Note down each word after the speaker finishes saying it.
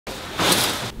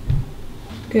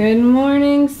Good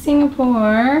morning,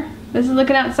 Singapore. This is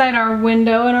looking outside our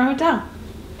window in our hotel.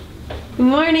 Good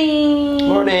morning.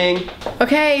 Morning.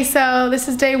 Okay, so this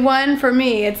is day 1 for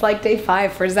me. It's like day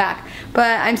 5 for Zach.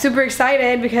 But I'm super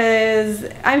excited because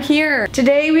I'm here.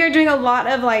 Today we are doing a lot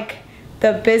of like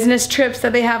the business trips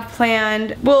that they have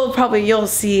planned. You'll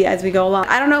see as we go along.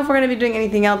 I don't know if we're gonna be doing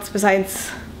anything else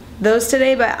besides those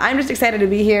today, but I'm just excited to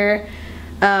be here.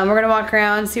 We're gonna walk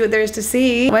around, see what there is to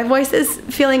see. My voice is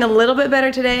feeling a little bit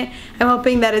better today. I'm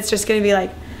hoping that it's just gonna be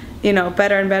like, you know,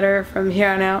 better and better from here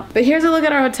on out. But here's a look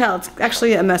at our hotel. It's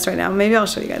actually a mess right now. Maybe I'll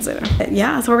show you guys later. But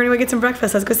yeah, so we're gonna go get some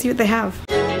breakfast. Let's go see what they have.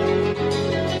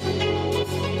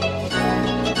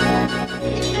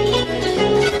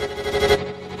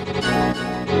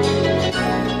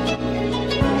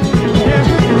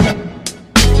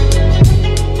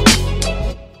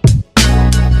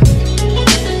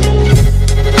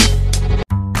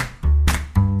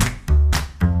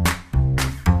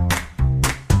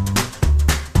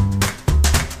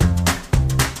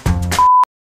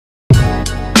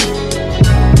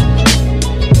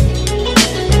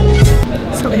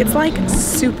 It's like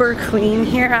super clean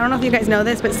here. I don't know if you guys know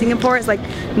this, but Singapore is like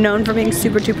known for being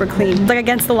super duper clean. It's like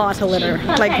against the law to litter.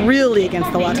 Like really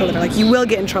against the law to litter. Like you will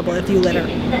get in trouble if you litter.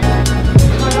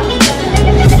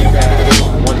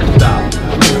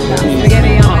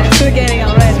 Spaghetti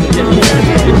already.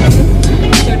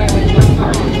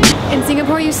 In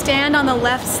Singapore, you stand on the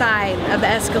left side of the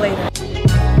escalator.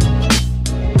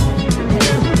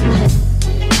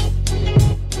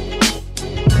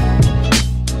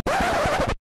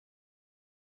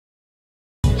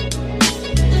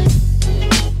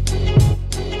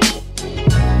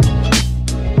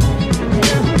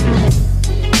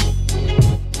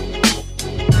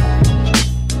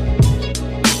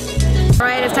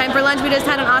 It's time for lunch. We just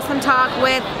had an awesome talk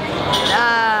with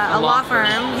a law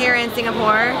firm here in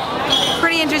Singapore.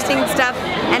 Pretty interesting stuff.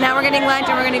 And now we're getting lunch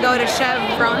and we're going to go to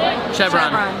Chevron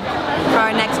for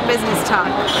our next business talk.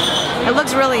 It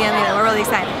looks really yummy though. We're really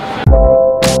excited.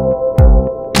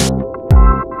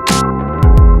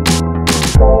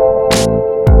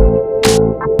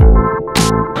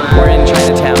 We're in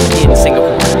Chinatown in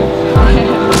Singapore.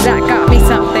 Zach got me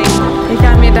something. He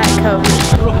found me a Diet Coke.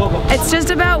 It's just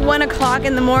about 1 o'clock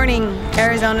in the morning,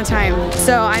 Arizona time.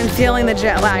 So I'm feeling the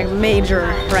jet lag major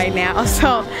right now.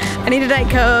 So I need a Diet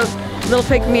Coke, a little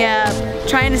pick me up,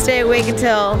 trying to stay awake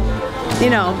until, you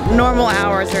know, normal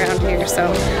hours around here. So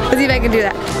let's see if I can do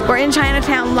that. We're in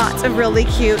Chinatown, lots of really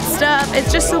cute stuff.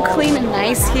 It's just so clean and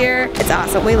nice here. It's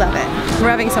awesome, we love it. We're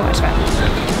having so much fun.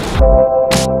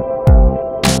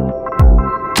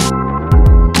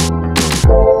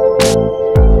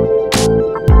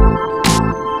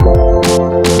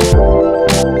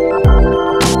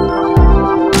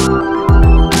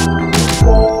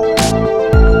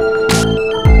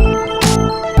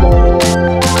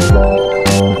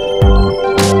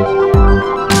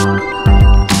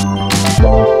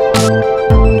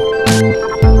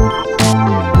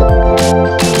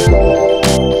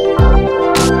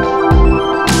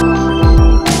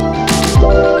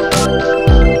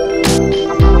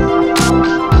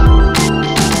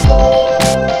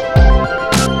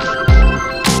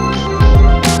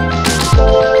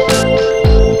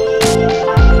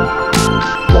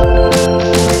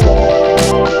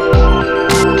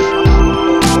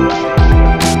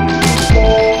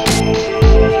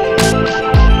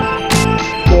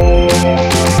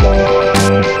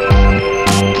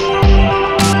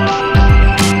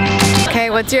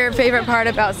 What's your favorite part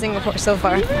about Singapore so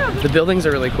far? The buildings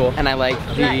are really cool, and I like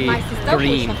the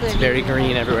green. It's very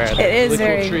green everywhere. It is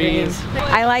very green.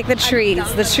 I like the trees.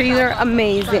 The trees are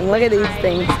amazing. Look at these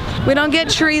things. We don't get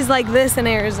trees like this in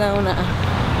Arizona.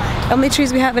 The only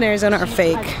trees we have in Arizona are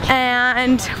fake.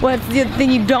 And what's the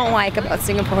thing you don't like about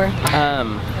Singapore? You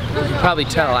can probably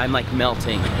tell I'm like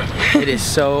melting. It is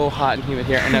so hot and humid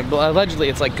here, and allegedly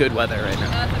it's like good weather right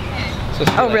now.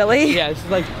 Oh like, really? Yeah, it's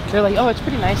like they're like, oh, it's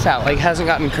pretty nice out. Like, it hasn't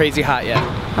gotten crazy hot yet.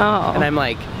 Oh. And I'm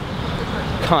like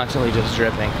constantly just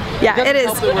dripping. Yeah, it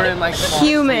is in, like,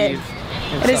 humid.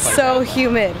 It is so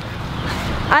humid.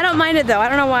 I don't mind it though. I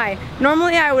don't know why.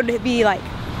 Normally I would be like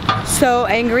so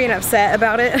angry and upset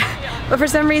about it, but for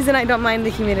some reason I don't mind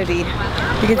the humidity.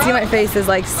 You can see my face is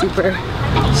like super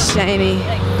shiny.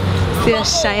 See how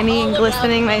shiny and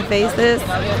glistening my face is?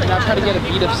 Now try to get a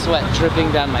bead of sweat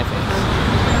dripping down my face.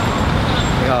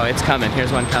 Oh, it's coming.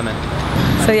 Here's one coming.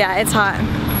 So yeah, it's hot.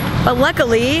 But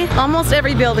luckily, almost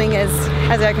every building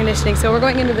has air conditioning. So we're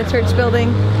going into the church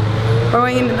building. We're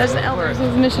going into, there's the elders,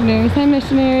 there's missionaries. Hi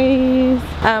missionaries.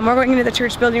 We're going into the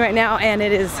church building right now and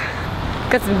it is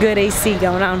Got some good AC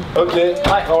going on. Okay,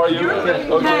 hi, how are you? Okay,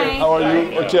 Hi. how are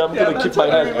you? Okay, I'm gonna keep my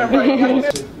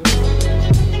hand.